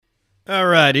All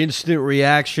right, instant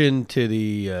reaction to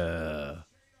the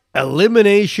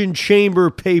Elimination Chamber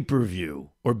pay-per-view,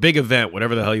 or big event,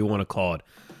 whatever the hell you want to call it.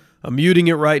 I'm muting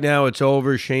it right now. It's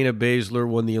over. Shayna Baszler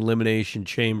won the Elimination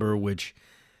Chamber, which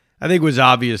I think was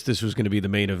obvious this was going to be the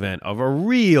main event of a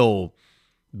real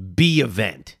B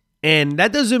event. And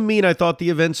that doesn't mean I thought the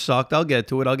event sucked. I'll get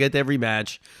to it. I'll get to every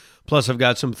match. Plus, I've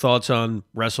got some thoughts on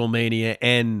WrestleMania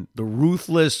and the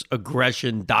Ruthless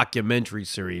Aggression documentary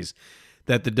series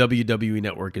that the WWE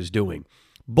Network is doing.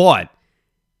 But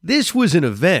this was an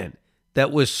event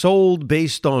that was sold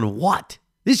based on what?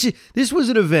 This was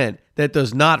an event that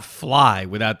does not fly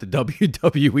without the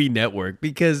WWE Network,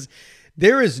 because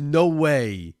there is no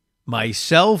way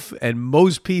myself and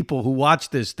most people who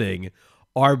watch this thing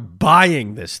are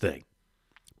buying this thing,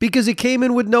 because it came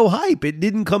in with no hype. It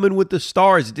didn't come in with the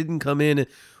stars. It didn't come in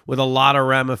with a lot of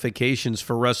ramifications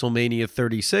for WrestleMania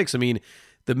 36. I mean,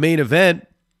 the main event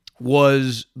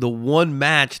was the one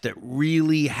match that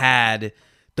really had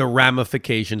the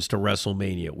ramifications to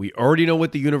WrestleMania. We already know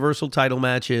what the Universal title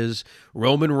match is.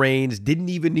 Roman Reigns didn't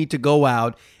even need to go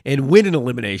out and win an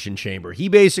Elimination Chamber. He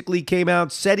basically came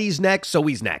out, said he's next, so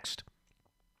he's next.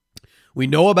 We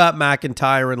know about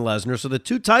McIntyre and Lesnar, so the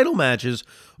two title matches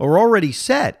are already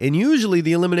set. And usually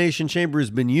the Elimination Chamber has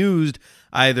been used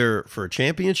either for a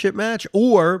championship match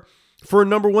or for a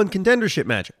number one contendership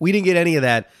match. We didn't get any of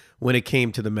that when it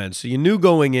came to the men. So you knew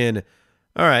going in,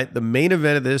 all right, the main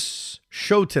event of this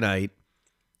show tonight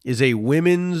is a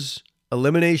women's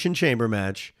Elimination Chamber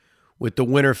match with the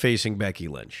winner facing Becky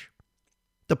Lynch.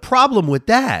 The problem with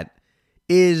that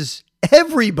is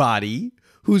everybody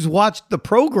who's watched the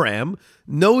program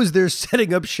knows they're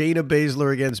setting up Shayna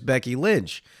Baszler against Becky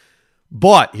Lynch.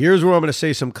 But here's where I'm going to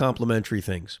say some complimentary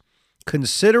things.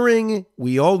 Considering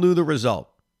we all knew the result,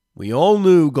 we all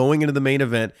knew going into the main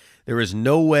event, there is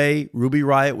no way Ruby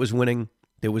Riott was winning.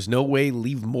 There was no way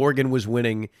Liv Morgan was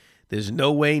winning. There's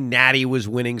no way Natty was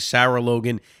winning, Sarah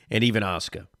Logan, and even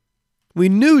Asuka. We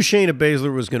knew Shayna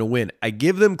Baszler was going to win. I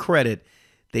give them credit.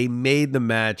 They made the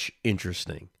match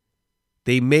interesting.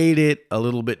 They made it a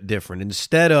little bit different.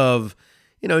 Instead of,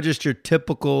 just your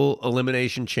typical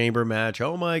Elimination Chamber match.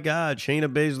 Oh my God,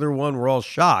 Shayna Baszler won. We're all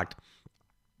shocked.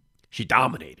 She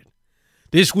dominated.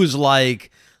 This was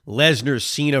like Lesnar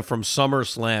Cena from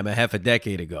SummerSlam a half a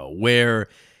decade ago, where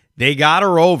they got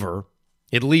her over,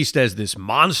 at least as this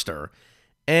monster,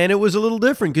 and it was a little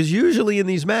different, because usually in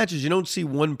these matches, you don't see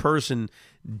one person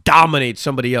dominate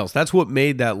somebody else. That's what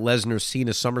made that Lesnar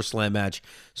Cena SummerSlam match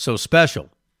so special.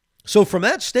 So from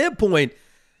that standpoint,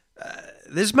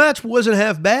 this match wasn't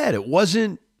half bad. It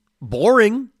wasn't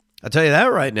boring. I'll tell you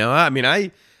that right now. I mean,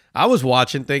 I was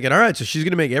watching thinking, all right, so she's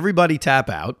going to make everybody tap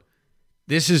out.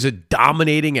 This is a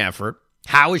dominating effort.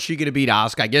 How is she going to beat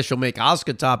Asuka? I guess she'll make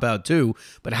Asuka top out too,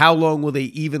 but how long will they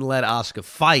even let Asuka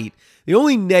fight? The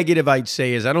only negative I'd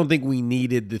say is I don't think we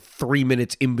needed the 3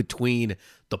 minutes in between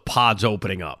the pods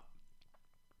opening up.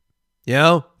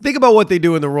 Think about what they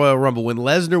do in the Royal Rumble. When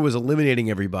Lesnar was eliminating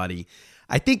everybody,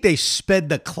 I think they sped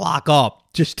the clock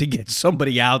up just to get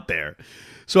somebody out there.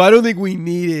 So I don't think we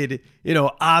needed,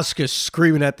 Asuka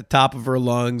screaming at the top of her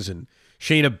lungs and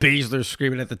Shayna Baszler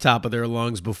screaming at the top of their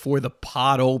lungs before the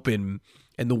pod opened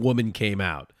and the woman came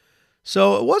out.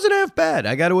 So it wasn't half bad,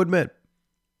 I got to admit.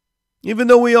 Even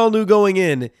though we all knew going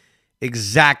in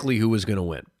exactly who was going to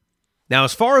win. Now,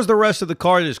 as far as the rest of the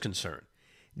card is concerned,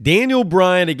 Daniel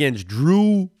Bryan against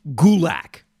Drew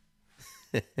Gulak.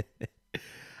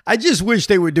 I just wish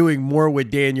they were doing more with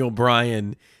Daniel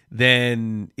Bryan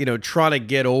than, trying to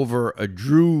get over a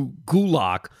Drew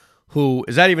Gulak, who,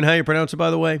 is that even how you pronounce it,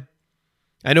 by the way?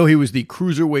 I know he was the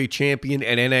Cruiserweight champion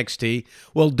at NXT.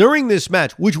 Well, during this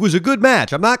match, which was a good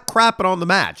match, I'm not crapping on the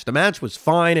match. The match was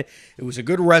fine. It was a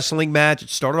good wrestling match. It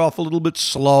started off a little bit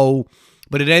slow,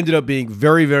 but it ended up being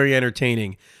very, very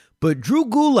entertaining. But Drew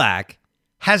Gulak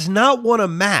has not won a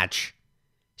match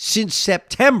since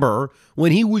September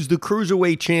when he was the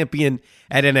Cruiserweight champion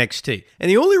at NXT.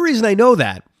 And the only reason I know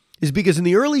that is because in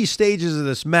the early stages of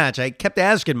this match, I kept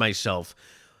asking myself,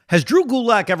 has Drew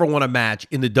Gulak ever won a match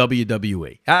in the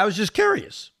WWE? I was just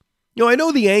curious. I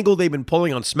know the angle they've been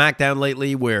pulling on SmackDown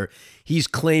lately where he's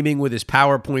claiming with his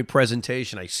PowerPoint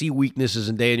presentation, I see weaknesses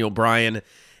in Daniel Bryan.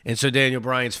 And so Daniel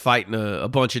Bryan's fighting a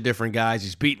bunch of different guys.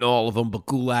 He's beating all of them, but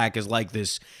Gulak is like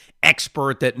this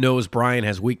expert that knows Bryan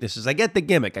has weaknesses. I get the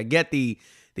gimmick. I get the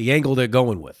angle they're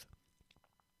going with.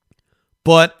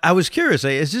 But I was curious,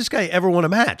 has this guy ever won a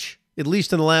match, at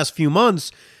least in the last few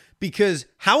months? Because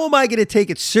how am I going to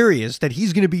take it serious that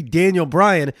he's going to beat Daniel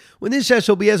Bryan when this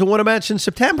SOB hasn't won a match since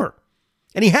September?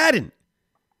 And he hadn't.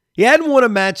 He hadn't won a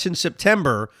match since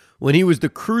September when he was the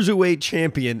Cruiserweight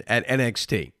champion at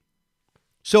NXT.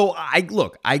 So I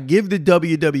give the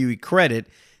WWE credit.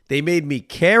 They made me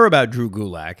care about Drew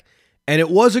Gulak, and it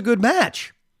was a good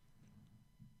match.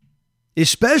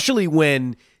 Especially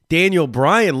when Daniel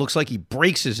Bryan looks like he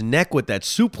breaks his neck with that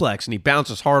suplex and he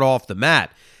bounces hard off the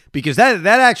mat. Because that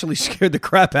actually scared the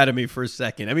crap out of me for a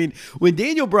second. I mean, when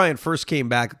Daniel Bryan first came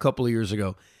back a couple of years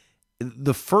ago,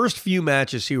 the first few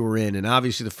matches he were in, and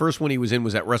obviously the first one he was in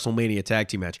was that WrestleMania tag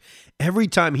team match, every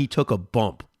time he took a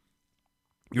bump,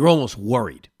 you're almost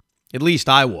worried. At least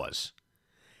I was.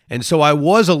 And so I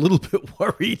was a little bit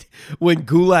worried when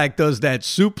Gulak does that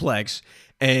suplex,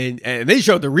 and they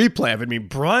showed the replay of it. I mean,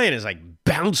 Bryan is like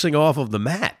bouncing off of the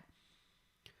mat.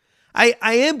 I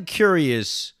am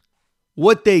curious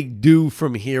what they do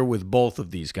from here with both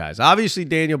of these guys. Obviously,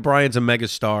 Daniel Bryan's a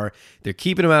megastar. They're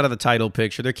keeping him out of the title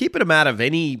picture. They're keeping him out of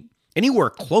anywhere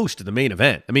close to the main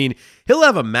event. I mean, he'll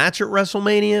have a match at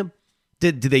WrestleMania.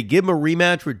 Did they give him a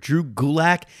rematch with Drew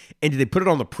Gulak? And did they put it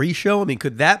on the pre-show? I mean,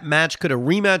 could a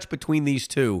rematch between these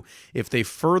two, if they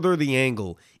further the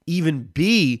angle, even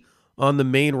be on the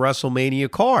main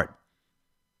WrestleMania card?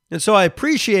 And so I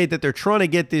appreciate that they're trying to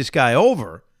get this guy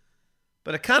over,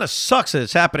 but it kind of sucks that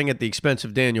it's happening at the expense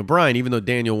of Daniel Bryan, even though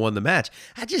Daniel won the match.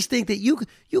 I just think that you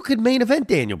could main event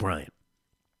Daniel Bryan.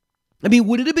 I mean,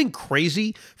 would it have been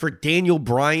crazy for Daniel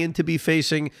Bryan to be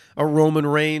facing a Roman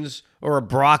Reigns or a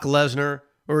Brock Lesnar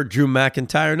or a Drew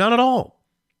McIntyre? Not at all.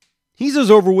 He's as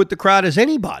over with the crowd as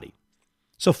anybody.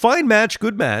 So fine match,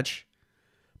 good match.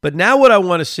 But now what I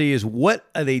want to see is, what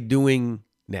are they doing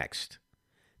next?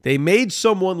 They made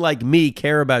someone like me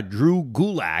care about Drew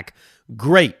Gulak.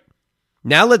 Great.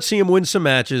 Now let's see him win some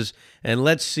matches, and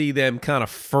let's see them kind of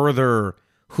further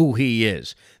who he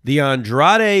is. The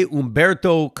Andrade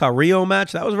Humberto Carrillo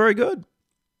match, that was very good.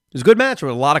 It was a good match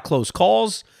with a lot of close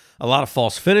calls, a lot of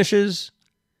false finishes.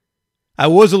 I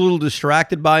was a little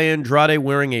distracted by Andrade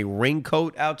wearing a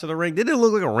raincoat out to the ring. Didn't it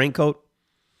look like a raincoat?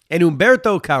 And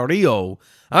Humberto Carrillo,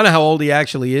 I don't know how old he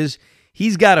actually is.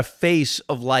 He's got a face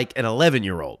of like an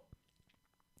 11-year-old.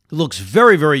 Looks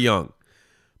very, very young.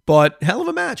 But hell of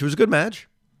a match. It was a good match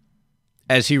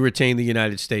as he retained the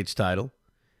United States title.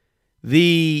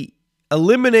 The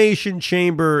Elimination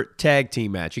Chamber tag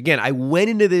team match. Again, I went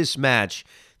into this match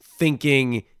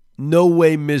thinking no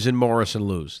way Miz and Morrison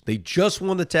lose. They just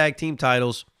won the tag team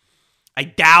titles. I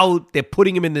doubt they're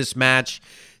putting him in this match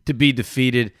to be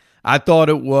defeated. I thought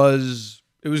it was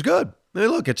good. I mean,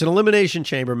 look, it's an Elimination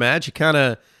Chamber match. You kind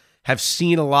of have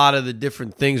seen a lot of the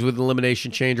different things with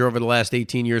Elimination Chamber over the last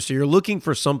 18 years. So you're looking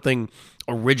for something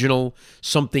original,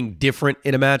 something different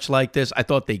in a match like this. I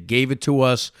thought they gave it to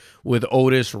us with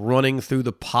Otis running through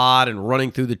the pod and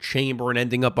running through the chamber and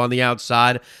ending up on the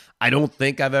outside. I don't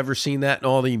think I've ever seen that in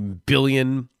all the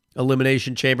billion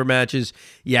Elimination Chamber matches.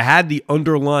 You had the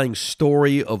underlying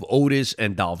story of Otis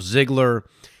and Dolph Ziggler.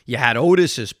 You had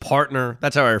Otis's partner.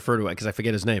 That's how I refer to it because I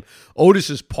forget his name.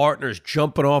 Otis's partner's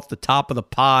jumping off the top of the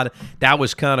pod. That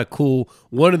was kind of cool.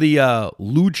 One of the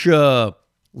Lucha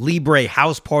Libre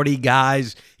house party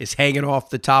guys is hanging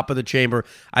off the top of the chamber.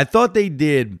 I thought they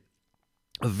did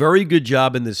a very good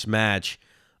job in this match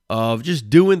of just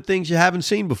doing things you haven't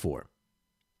seen before.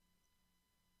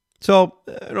 So,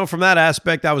 from that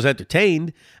aspect, I was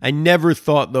entertained. I never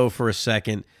thought, though, for a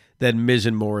second that Miz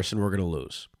and Morrison were going to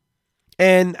lose.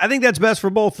 And I think that's best for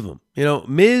both of them.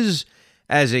 Miz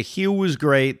as a heel was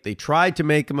great. They tried to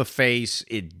make him a face.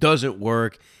 It doesn't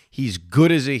work. He's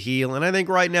good as a heel. And I think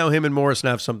right now him and Morrison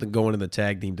have something going in the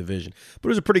tag team division. But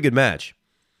it was a pretty good match.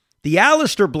 The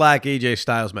Aleister Black AJ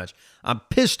Styles match, I'm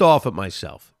pissed off at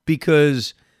myself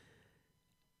because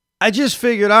I just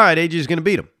figured, all right, AJ's going to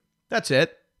beat him. That's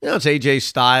it. It's AJ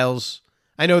Styles.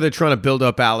 I know they're trying to build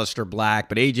up Aleister Black,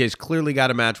 but AJ's clearly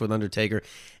got a match with Undertaker.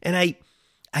 And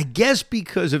I guess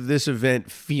because of this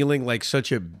event feeling like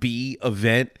such a B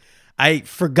event, I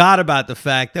forgot about the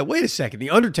fact that, wait a second, The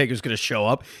Undertaker's going to show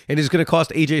up and is going to cost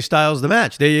AJ Styles the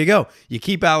match. There you go. You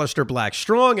keep Aleister Black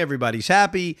strong. Everybody's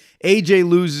happy. AJ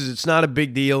loses. It's not a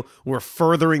big deal. We're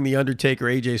furthering the Undertaker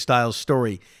AJ Styles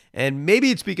story. And maybe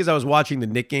it's because I was watching the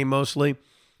Nick game mostly,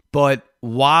 but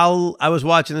while I was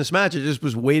watching this match, I just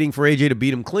was waiting for AJ to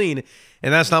beat him clean,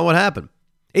 and that's not what happened.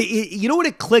 You know what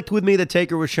it clicked with me that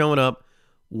Taker was showing up?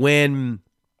 When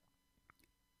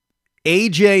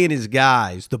AJ and his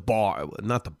guys,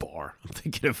 not the bar, I'm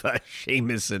thinking of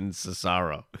Sheamus and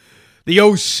Cesaro. The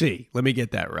OC, let me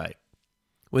get that right.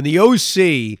 When the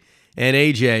OC and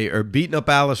AJ are beating up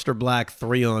Aleister Black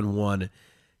 3-on-1,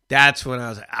 that's when I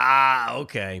was like,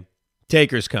 okay.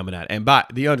 Taker's coming out. And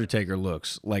the Undertaker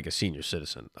looks like a senior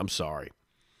citizen. I'm sorry.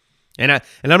 And I'm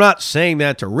not saying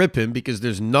that to rip him because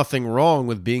there's nothing wrong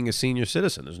with being a senior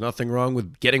citizen. There's nothing wrong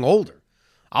with getting older.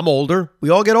 I'm older. We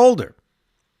all get older.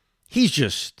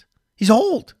 He's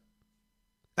old.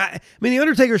 I mean, The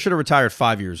Undertaker should have retired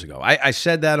 5 years ago. I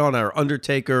said that on our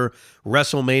Undertaker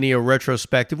WrestleMania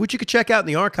retrospective, which you could check out in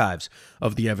the archives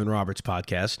of the Evan Roberts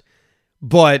podcast.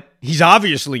 But he's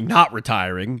obviously not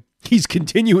retiring. He's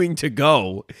continuing to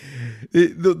go.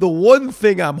 The one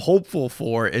thing I'm hopeful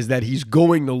for is that he's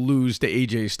going to lose to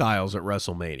AJ Styles at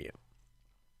WrestleMania.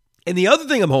 And the other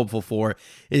thing I'm hopeful for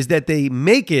is that they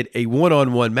make it a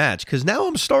one-on-one match, because now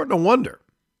I'm starting to wonder.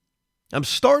 I'm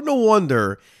starting to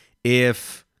wonder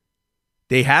if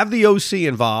they have the OC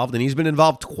involved, and he's been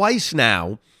involved twice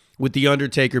now with The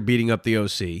Undertaker beating up the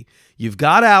OC. You've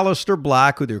got Aleister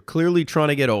Black, who they're clearly trying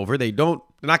to get over. They're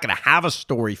not going to have a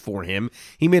story for him.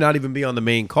 He may not even be on the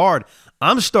main card.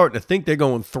 I'm starting to think they're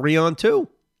going 3-on-2.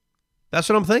 That's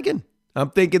what I'm thinking. I'm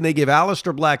thinking they give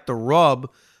Aleister Black the rub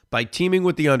by teaming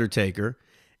with The Undertaker,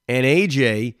 and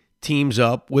AJ teams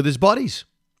up with his buddies.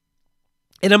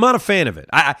 And I'm not a fan of it.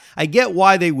 I get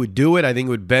why they would do it. I think it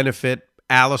would benefit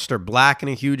Aleister Black in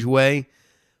a huge way.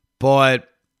 But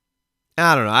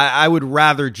I don't know. I would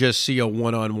rather just see a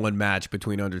one-on-one match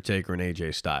between Undertaker and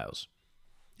AJ Styles.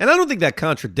 And I don't think that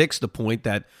contradicts the point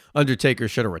that Undertaker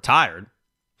should have retired.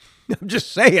 I'm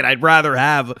just saying I'd rather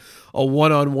have a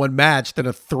one-on-one match than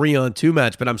a 3-on-2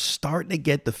 match. But I'm starting to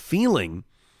get the feeling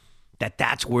that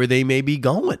that's where they may be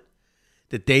going.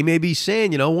 That they may be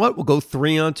saying, you know what, we'll go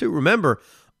 3-on-2. Remember,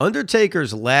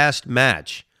 Undertaker's last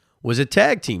match was a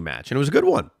tag team match, and it was a good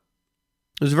one.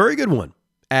 It was a very good one.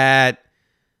 At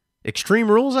Extreme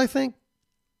Rules, I think.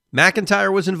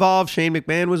 McIntyre was involved. Shane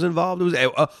McMahon was involved.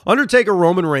 It was Undertaker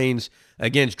Roman Reigns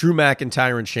against Drew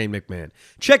McIntyre and Shane McMahon.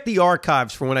 Check the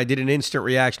archives for when I did an instant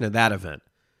reaction to that event.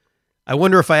 I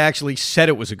wonder if I actually said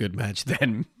it was a good match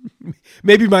then.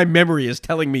 Maybe my memory is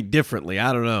telling me differently.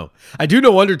 I don't know. I do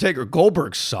know Undertaker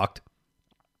Goldberg sucked.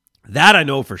 That I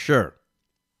know for sure.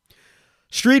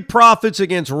 Street Profits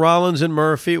against Rollins and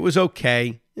Murphy. It was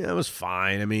okay. Yeah, it was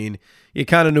fine. I mean, you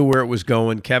kind of knew where it was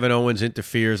going. Kevin Owens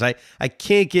interferes. I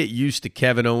can't get used to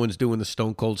Kevin Owens doing the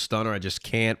Stone Cold Stunner. I just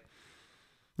can't.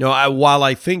 You know, while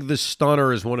I think the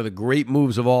Stunner is one of the great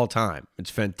moves of all time, it's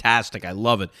fantastic. I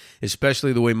love it,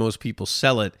 especially the way most people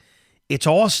sell it. It's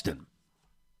Austin.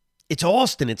 It's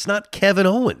Austin. It's not Kevin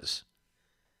Owens.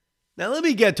 Now, let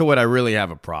me get to what I really have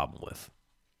a problem with.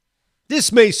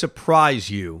 This may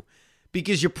surprise you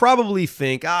because you probably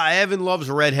think, Evan loves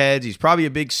redheads. He's probably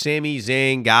a big Sami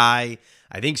Zayn guy.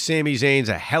 I think Sami Zayn's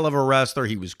a hell of a wrestler.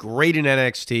 He was great in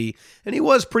NXT, and he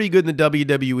was pretty good in the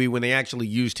WWE when they actually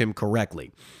used him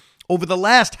correctly. Over the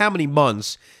last how many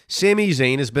months, Sami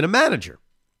Zayn has been a manager.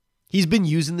 He's been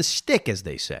using the stick, as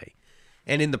they say.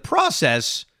 And in the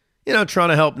process, trying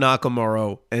to help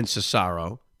Nakamura and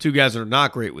Cesaro, two guys that are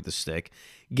not great with the stick,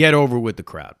 get over with the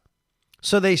crowd.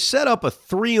 So they set up a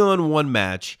 3-on-1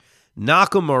 match,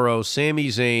 Nakamura, Sami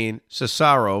Zayn,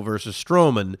 Cesaro versus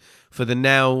Strowman for the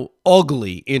now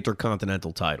ugly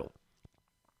Intercontinental title.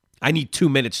 I need 2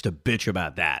 minutes to bitch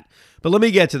about that. But let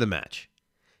me get to the match.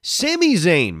 Sami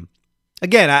Zayn,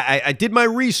 again, I did my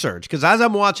research because as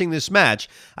I'm watching this match,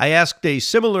 I asked a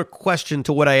similar question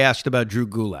to what I asked about Drew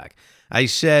Gulak. I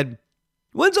said,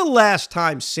 when's the last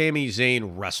time Sami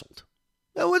Zayn wrestled?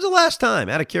 When's the last time,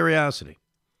 out of curiosity?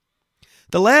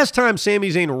 The last time Sami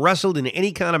Zayn wrestled in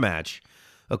any kind of match,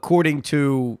 according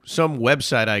to some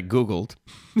website I Googled,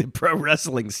 Pro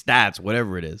Wrestling Stats,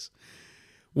 whatever it is,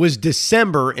 was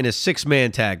December in a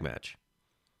 6-man tag match.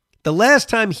 The last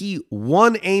time he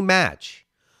won a match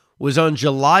was on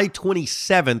July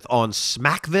 27th on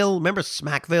Smackville. Remember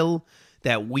Smackville,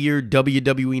 that weird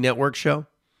WWE Network show?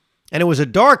 And it was a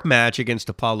dark match against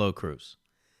Apollo Crews.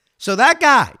 So that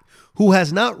guy who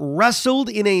has not wrestled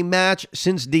in a match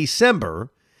since December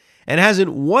and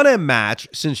hasn't won a match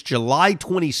since July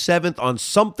 27th on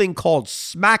something called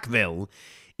Smackville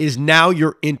is now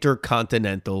your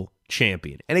Intercontinental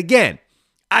Champion. And again,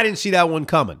 I didn't see that one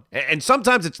coming. And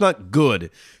sometimes it's not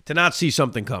good to not see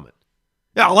something coming.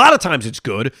 Now, a lot of times it's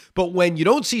good, but when you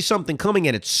don't see something coming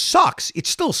and it sucks, it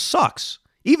still sucks,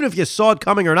 even if you saw it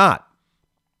coming or not.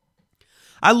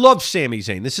 I love Sami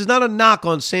Zayn. This is not a knock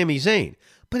on Sami Zayn.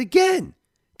 But again,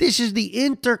 this is the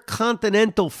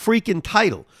Intercontinental freaking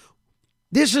title.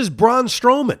 This is Braun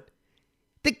Strowman.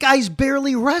 The guy's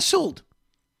barely wrestled.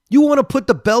 You want to put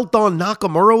the belt on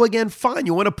Nakamura again? Fine.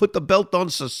 You want to put the belt on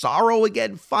Cesaro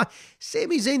again? Fine.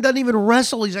 Sami Zayn doesn't even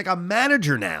wrestle. He's like a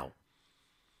manager now.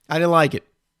 I didn't like it.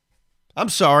 I'm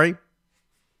sorry.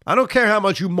 I don't care how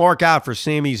much you mark out for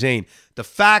Sami Zayn. The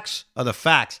facts are the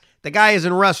facts. The guy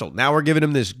hasn't wrestled. Now we're giving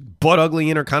him this butt-ugly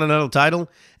Intercontinental title.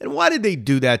 And why did they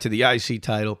do that to the IC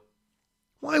title?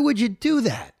 Why would you do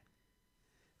that?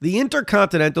 The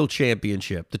Intercontinental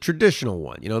Championship, the traditional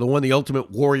one, the one the Ultimate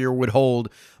Warrior would hold,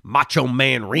 Macho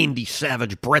Man, Randy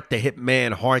Savage, Bret the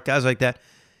Hitman Hart, guys like that.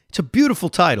 It's a beautiful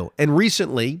title. And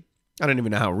recently, I don't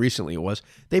even know how recently it was,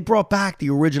 they brought back the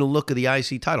original look of the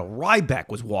IC title. Ryback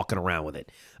was walking around with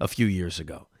it a few years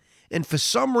ago. And for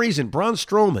some reason, Braun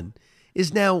Strowman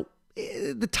is now,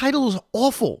 the title is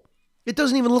awful. It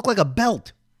doesn't even look like a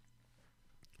belt.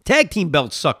 Tag team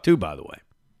belts suck too, by the way.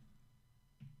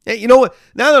 Hey, you know what?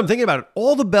 Now that I'm thinking about it,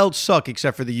 all the belts suck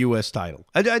except for the U.S. title.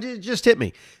 It just hit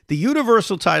me. The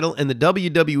Universal title and the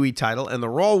WWE title and the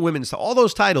Raw Women's title, all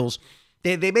those titles,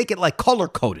 they make it like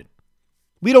color-coded.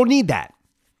 We don't need that.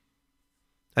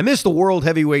 I miss the World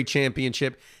Heavyweight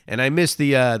Championship, and I miss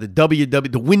the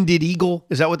the Winded Eagle.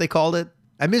 Is that what they called it?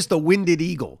 I miss the Winded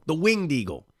Eagle, the Winged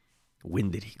Eagle.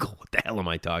 Winded Eagle. What the hell am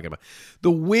I talking about?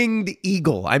 The Winged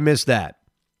Eagle. I miss that.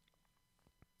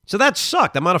 So that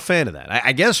sucked. I'm not a fan of that.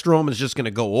 I guess Strowman's just going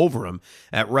to go over him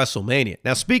at WrestleMania.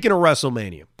 Now, speaking of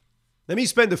WrestleMania, let me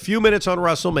spend a few minutes on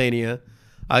WrestleMania.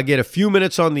 I'll get a few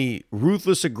minutes on the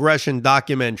Ruthless Aggression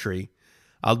documentary.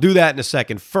 I'll do that in a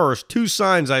second. First, 2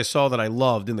 signs I saw that I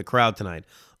loved in the crowd tonight.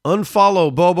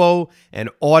 Unfollow Bobo and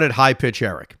Audit High Pitch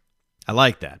Eric. I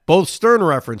like that. Both Stern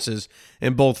references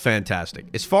and both fantastic.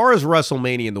 As far as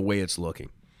WrestleMania and the way it's looking,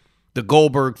 the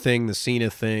Goldberg thing, the Cena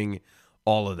thing,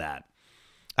 all of that.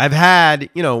 I've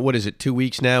had, 2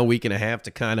 weeks now, week and a half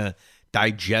to kind of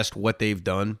digest what they've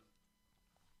done.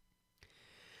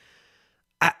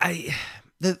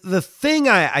 The thing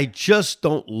I just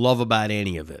don't love about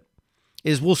any of it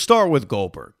is, we'll start with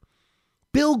Goldberg.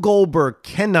 Bill Goldberg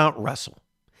cannot wrestle.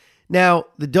 Now,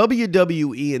 the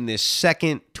WWE in this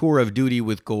second tour of duty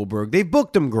with Goldberg, they've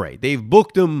booked him great. They've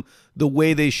booked him the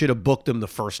way they should have booked him the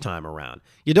first time around.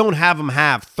 You don't have him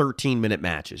have 13-minute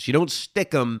matches. You don't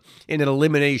stick him in an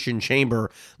elimination chamber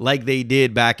like they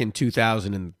did back in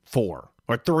 2004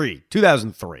 or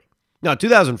 2003. No,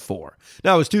 2004.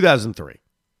 No, it was 2003.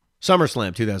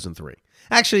 SummerSlam 2003.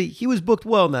 Actually, he was booked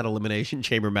well in that elimination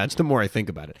chamber match, the more I think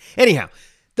about it. Anyhow,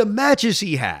 the matches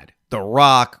he had, The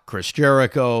Rock, Chris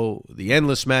Jericho, the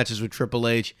endless matches with Triple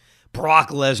H, Brock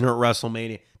Lesnar at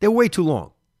WrestleMania, they were way too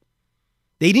long.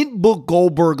 They didn't book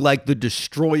Goldberg like the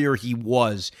destroyer he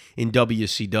was in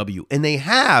WCW, and they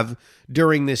have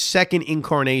during this second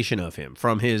incarnation of him,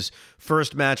 from his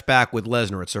first match back with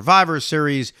Lesnar at Survivor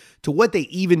Series, to what they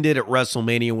even did at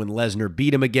WrestleMania when Lesnar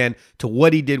beat him again, to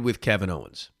what he did with Kevin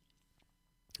Owens.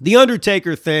 The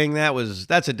Undertaker thing,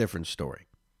 that's a different story.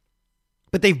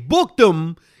 But they've booked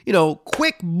him,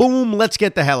 quick, boom, let's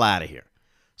get the hell out of here.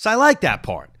 So I like that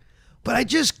part. But I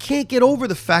just can't get over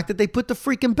the fact that they put the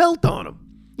freaking belt on him.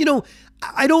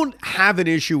 I don't have an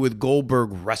issue with Goldberg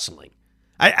wrestling.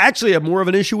 I actually have more of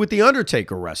an issue with The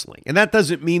Undertaker wrestling. And that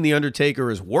doesn't mean The Undertaker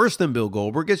is worse than Bill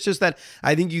Goldberg. It's just that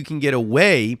I think you can get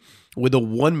away with a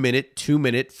 1-minute,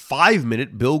 2-minute,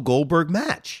 5-minute Bill Goldberg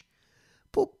match.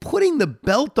 But putting the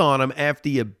belt on him after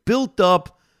you built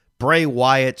up Bray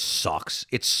Wyatt sucks.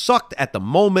 It sucked at the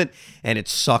moment, and it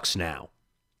sucks now.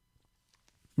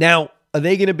 Now, are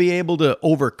they going to be able to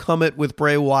overcome it with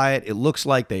Bray Wyatt? It looks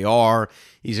like they are.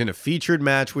 He's in a featured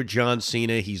match with John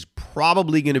Cena. He's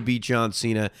probably going to beat John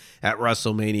Cena at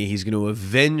WrestleMania. He's going to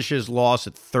avenge his loss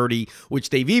at 30, which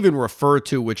they've even referred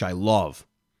to, which I love.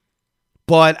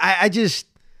 But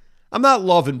I'm not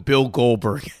loving Bill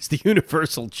Goldberg as the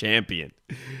Universal Champion.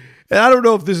 And I don't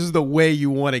know if this is the way you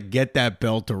want to get that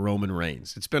belt to Roman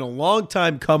Reigns. It's been a long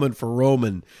time coming for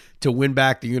Roman to win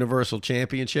back the Universal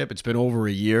Championship. It's been over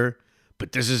a year.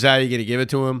 But this is how you're going to give it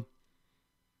to him?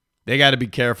 They got to be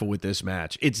careful with this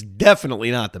match. It's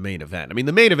definitely not the main event. I mean,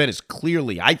 the main event is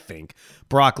clearly, I think,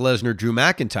 Brock Lesnar, Drew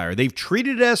McIntyre. They've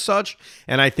treated it as such,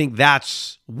 and I think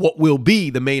that's what will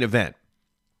be the main event.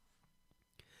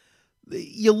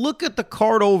 You look at the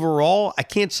card overall, I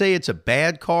can't say it's a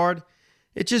bad card.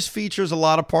 It just features a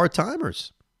lot of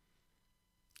part-timers.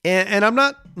 And I'm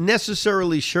not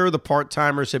necessarily sure the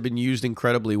part-timers have been used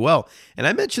incredibly well. And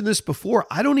I mentioned this before.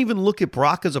 I don't even look at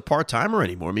Brock as a part-timer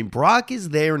anymore. I mean, Brock is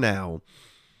there now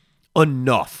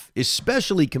enough,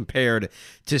 especially compared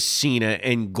to Cena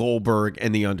and Goldberg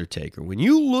and The Undertaker. When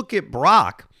you look at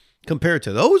Brock compared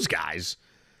to those guys,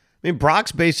 I mean,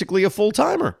 Brock's basically a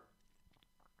full-timer.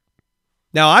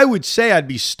 Now, I would say I'd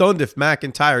be stunned if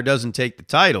McIntyre doesn't take the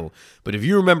title, but if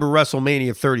you remember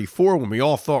WrestleMania 34 when we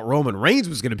all thought Roman Reigns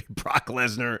was going to be Brock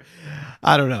Lesnar,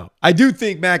 I don't know. I do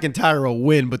think McIntyre will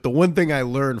win, but the one thing I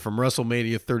learned from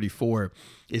WrestleMania 34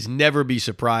 is never be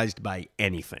surprised by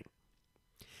anything.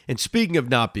 And speaking of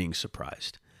not being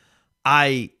surprised,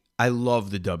 I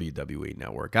love the WWE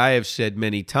Network. I have said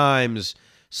many times,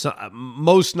 So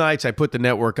most nights I put the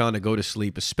network on to go to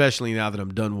sleep, especially now that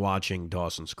I'm done watching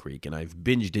Dawson's Creek, and I've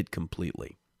binged it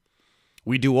completely.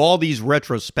 We do all these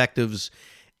retrospectives,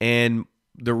 and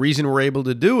the reason we're able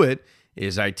to do it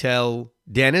is I tell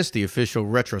Dennis, the official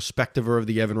retrospectiver of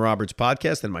the Evan Roberts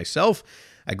podcast, and myself,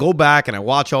 I go back and I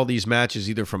watch all these matches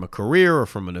either from a career or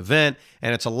from an event,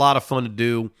 and it's a lot of fun to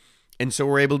do. And so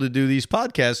we're able to do these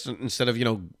podcasts instead of,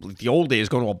 like the old days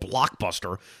going to a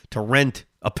Blockbuster to rent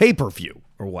a pay-per-view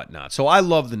or whatnot. So I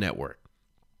love the network.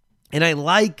 And I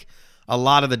like a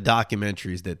lot of the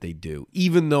documentaries that they do,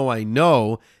 even though I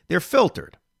know they're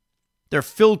filtered. They're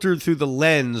filtered through the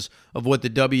lens of what the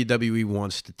WWE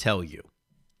wants to tell you.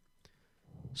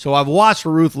 So I've watched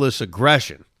Ruthless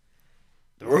Aggression.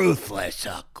 Ruthless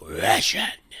Aggression.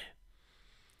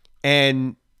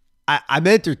 And I'm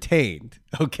entertained,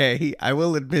 okay? I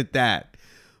will admit that.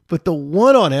 But the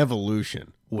one on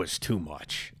Evolution was too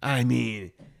much. I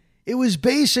mean, it was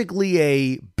basically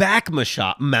a back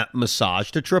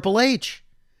massage to Triple H.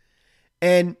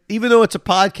 And even though it's a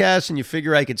podcast and you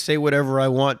figure I could say whatever I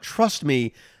want, trust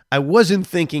me, I wasn't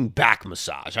thinking back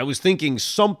massage. I was thinking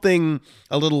something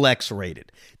a little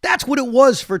X-rated. That's what it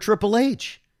was for Triple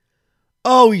H.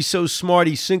 Oh, he's so smart.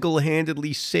 He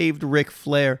single-handedly saved Ric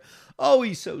Flair. Oh,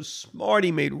 he's so smart.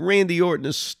 He made Randy Orton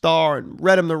a star and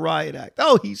read him the riot act.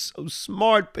 Oh, he's so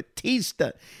smart.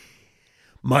 Batista.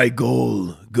 My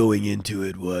goal going into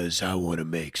it was I want to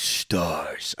make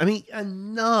stars. I mean,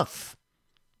 enough.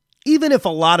 Even if a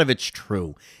lot of it's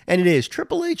true, and it is,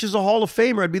 Triple H is a Hall of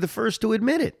Famer. I'd be the first to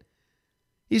admit it.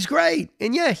 He's great.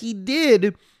 And yeah, he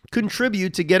did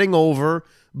contribute to getting over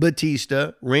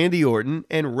Batista, Randy Orton,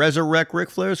 and resurrect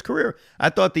Ric Flair's career. I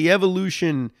thought the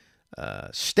Evolution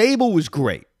stable was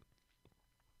great.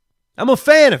 I'm a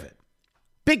fan of it.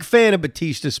 Big fan of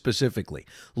Batista specifically.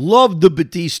 Loved the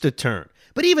Batista turn.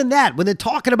 But even that, when they're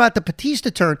talking about the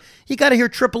Batista turn, you got to hear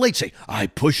Triple H say, I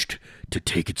pushed to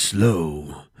take it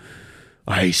slow.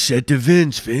 I said to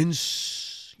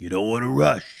Vince, you don't want to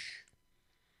rush.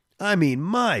 I mean,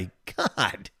 my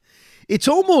God. It's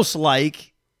almost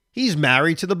like he's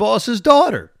married to the boss's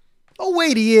daughter. Oh,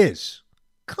 wait, he is.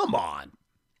 Come on.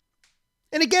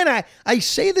 And again, I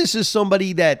say this as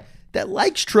somebody that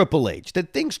likes Triple H,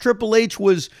 that thinks Triple H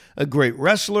was a great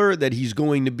wrestler, that he's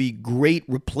going to be great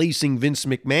replacing Vince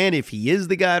McMahon if he is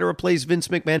the guy to replace Vince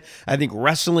McMahon. I think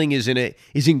wrestling is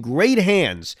in great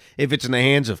hands if it's in the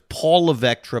hands of Paul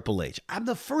Levesque Triple H. I'm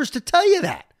the first to tell you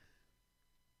that.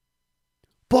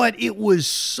 But it was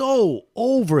so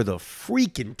over the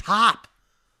freaking top.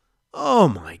 Oh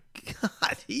my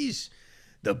God, he's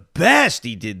the best.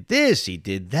 He did this, he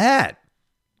did that.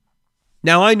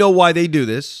 Now, I know why they do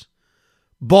this,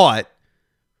 but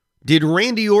did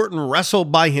Randy Orton wrestle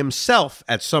by himself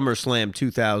at SummerSlam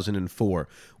 2004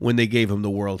 when they gave him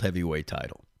the World Heavyweight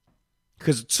title?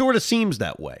 Because it sort of seems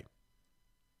that way.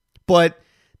 But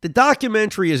the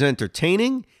documentary is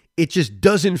entertaining. It just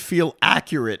doesn't feel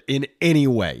accurate in any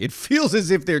way. It feels as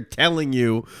if they're telling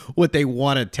you what they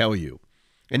want to tell you.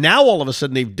 And now all of a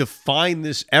sudden they've defined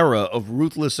this era of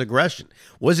ruthless aggression.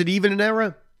 Was it even an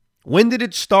era? When did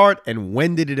it start and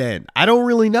when did it end? I don't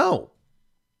really know.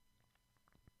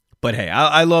 But hey,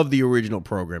 I love the original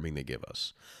programming they give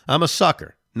us. I'm a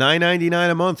sucker.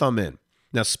 $9.99 a month I'm in.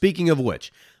 Now, speaking of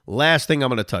which, last thing I'm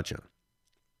going to touch on.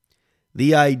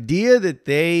 The idea that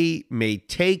they may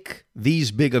take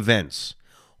these big events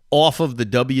off of the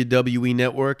WWE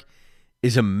network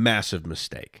is a massive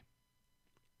mistake.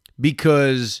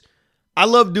 Because I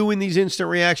love doing these instant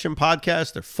reaction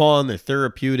podcasts. They're fun. They're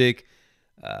therapeutic.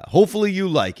 Hopefully you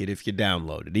like it if you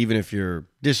download it, even if you're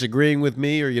disagreeing with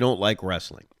me or you don't like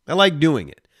wrestling. I like doing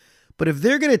it. But if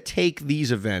they're going to take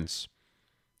these events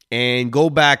and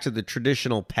go back to the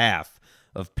traditional path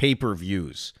of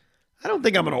pay-per-views, I don't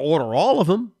think I'm going to order all of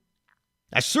them.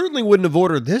 I certainly wouldn't have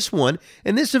ordered this one,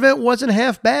 and this event wasn't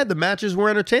half bad. The matches were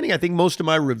entertaining. I think most of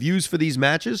my reviews for these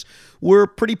matches were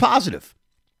pretty positive.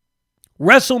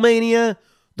 WrestleMania,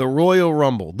 the Royal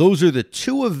Rumble, those are the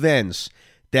two events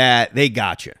that they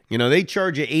got you. You know, they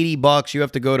charge you $80. You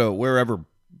have to go to wherever,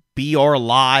 BR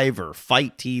Live or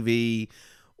Fight TV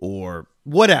or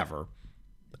whatever.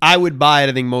 I would buy it.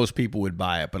 I think most people would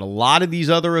buy it. But a lot of these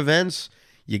other events,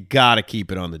 you got to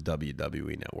keep it on the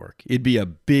WWE network. It'd be a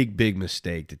big, big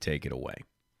mistake to take it away.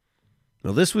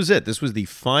 Well, this was it. This was the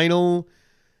final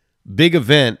big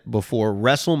event before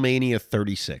WrestleMania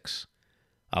 36.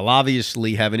 I'll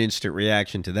obviously have an instant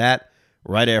reaction to that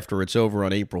right after it's over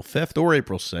on April 5th or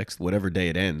April 6th, whatever day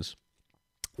it ends.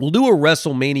 We'll do a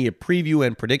WrestleMania preview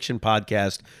and prediction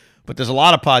podcast But there's a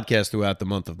lot of podcasts throughout the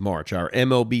month of March. Our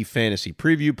MLB Fantasy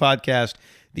Preview podcast,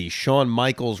 the Shawn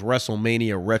Michaels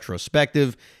WrestleMania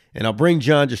Retrospective, and I'll bring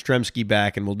John Jastrzemski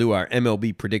back, and we'll do our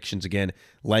MLB predictions again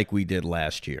like we did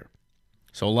last year.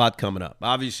 So a lot coming up.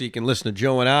 Obviously, you can listen to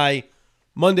Joe and I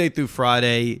Monday through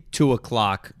Friday, 2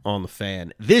 o'clock on The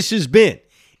Fan. This has been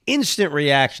Instant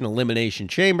Reaction Elimination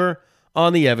Chamber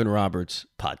on the Evan Roberts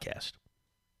Podcast.